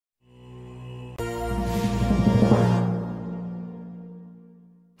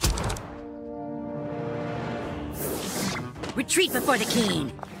Retreat before the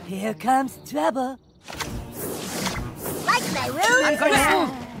king. Here comes trouble. Like my room? I'm going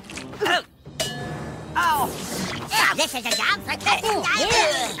to... Ow! This is a job for catching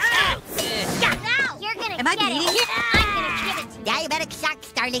diamonds. Now you're gonna Am I get bleeding? it. I'm gonna give it to you. Diabetic shock,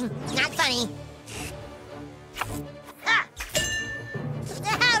 starling. Not funny. Ha!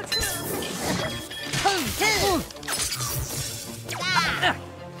 Ouch!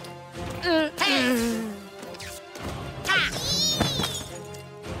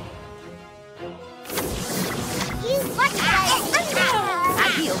 I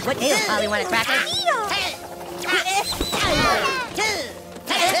heal. What ails, Polly? Want a cracker?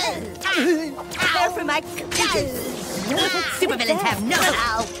 Care for my Supervillains have no...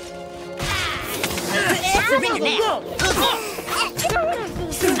 Ow! Bring it now!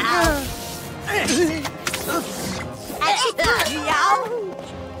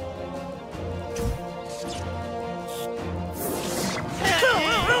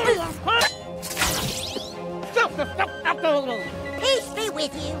 Peace be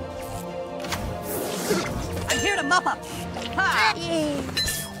with you. I'm here to mop up. Ha!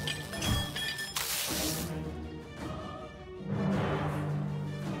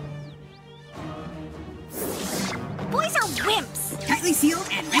 Boys are wimps. Tightly sealed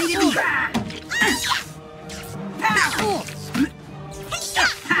and ready to be.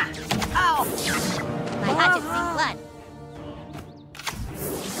 Ow! My hatchet see blood.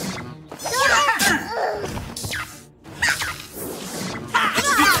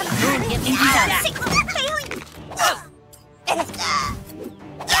 Give me power.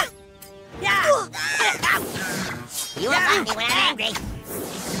 You will find me when I'm angry.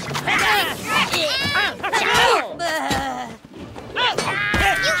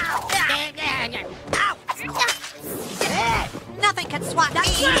 Nothing can swat not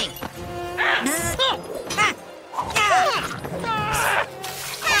eating.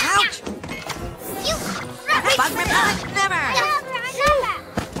 Ouch! Bug repellent, never!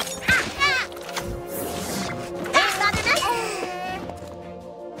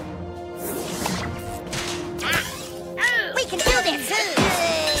 We can do this!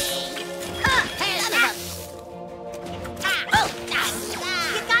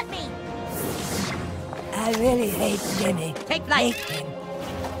 You got me! I really hate Jimmy. Take flight.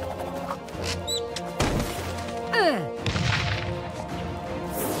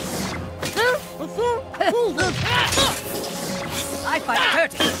 I fight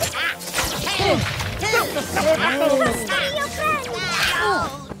dirty.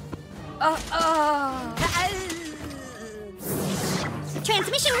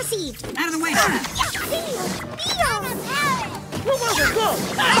 Transmission received. Out of the way.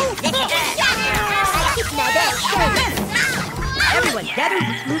 Everyone gather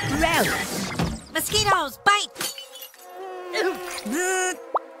around. Mosquitoes, bite!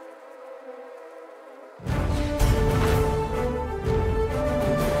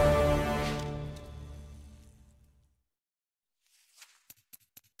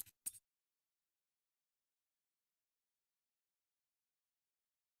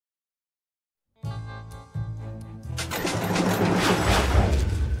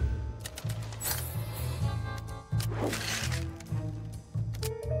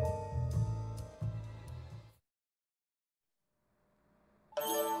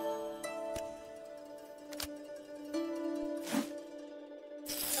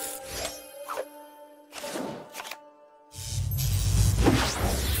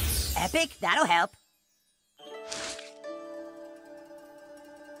 Epic, that'll help.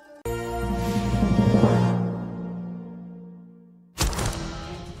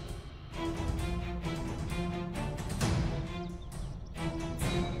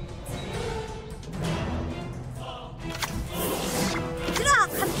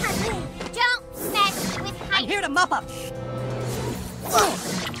 Don't mess with I'm here to mop up.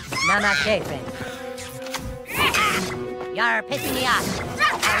 Namaste, friend. You're pissing me off.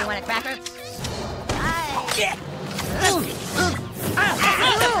 You want a cracker? My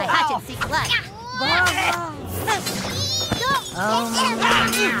hatchet seeks blood.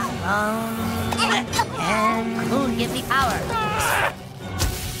 And moon gives me power.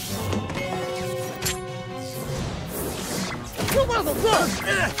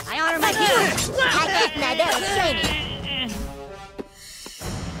 I honor my hero. I get my best training.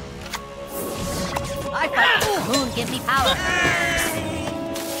 I fight. Moon gives me power.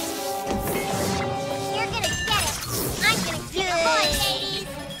 You're gonna get it. I'm gonna get it, boy, ladies.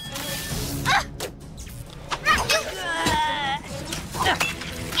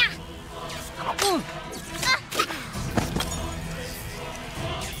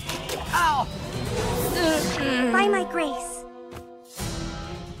 Ow! By my grace.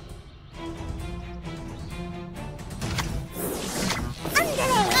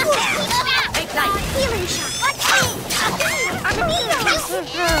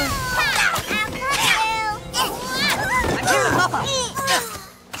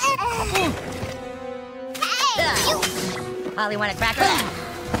 Polly, want a cracker?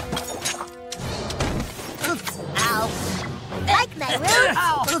 Ow. Like my room?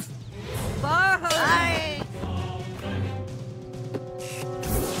 Ow!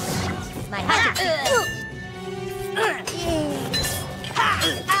 My hat.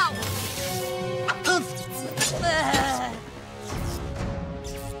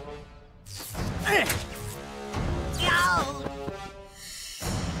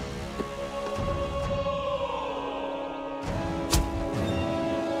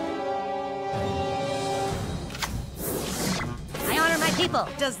 I honor my people.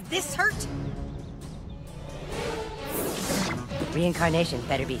 Does this hurt? Reincarnation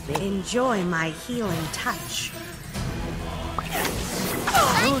better be sweet. Enjoy my healing touch.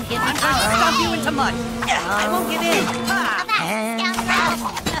 Moon, give me I'm going to stomp you into mud. I won't give in.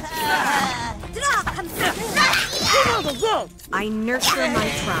 I nurture my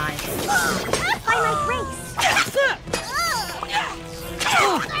tribe. I like race.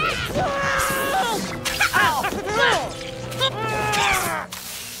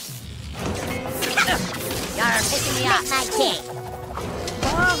 You're pissing me off. My king.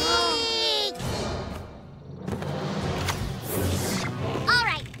 All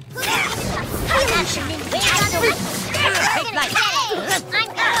right. Who's gonna give it some? Take flight. I'm gonna give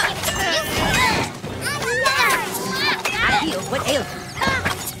it to you. I heal. What ails you?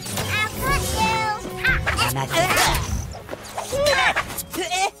 I've got you. I'm not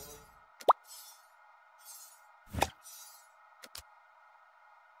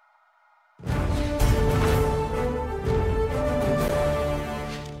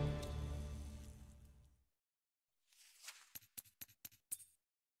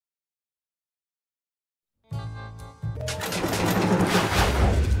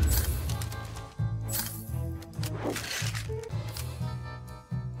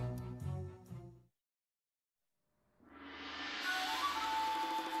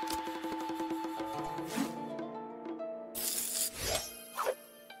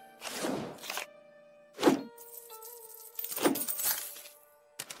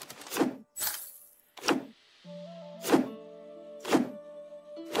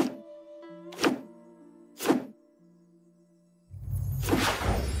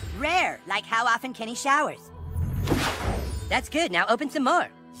Rare, like how often Kenny showers. That's good, now open some more.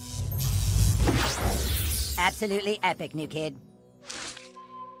 Absolutely epic, new kid.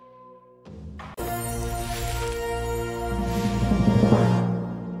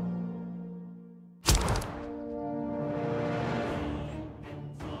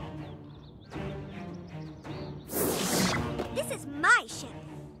 This is my ship.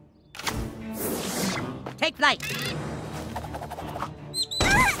 Take flight.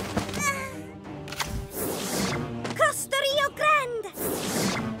 Costa Rio Grande.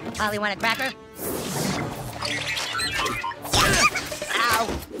 Polly, want a cracker? Ow.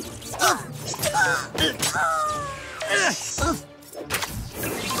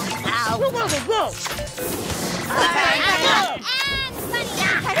 Ow. Whoa, whoa, whoa.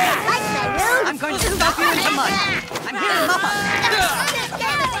 I'm going to stomp you into mud. I'm here to mop up.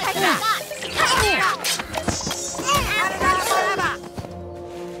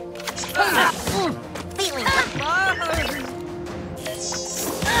 Feeling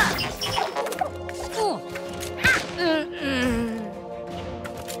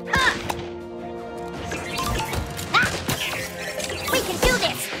we can do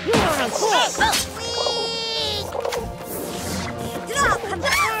this.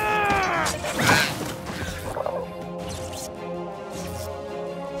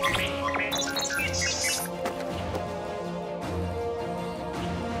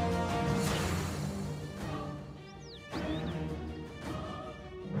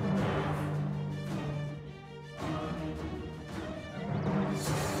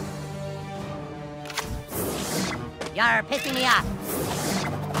 You're pissing me off.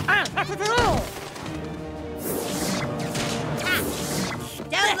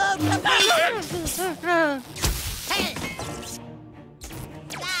 Download complete!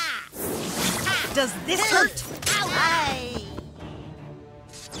 Does this hurt? Aye.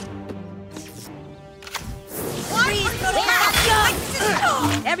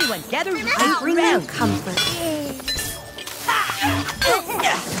 Everyone, gather I bring you comfort.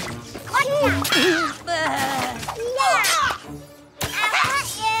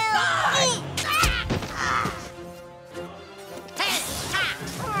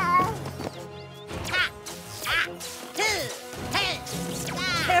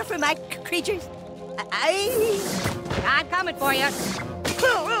 Care for my creatures? I'm coming for you.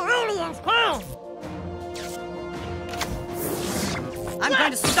 I'm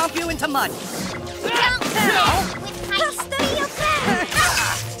going to stomp you into mud. With my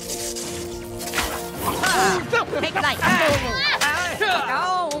Take flight.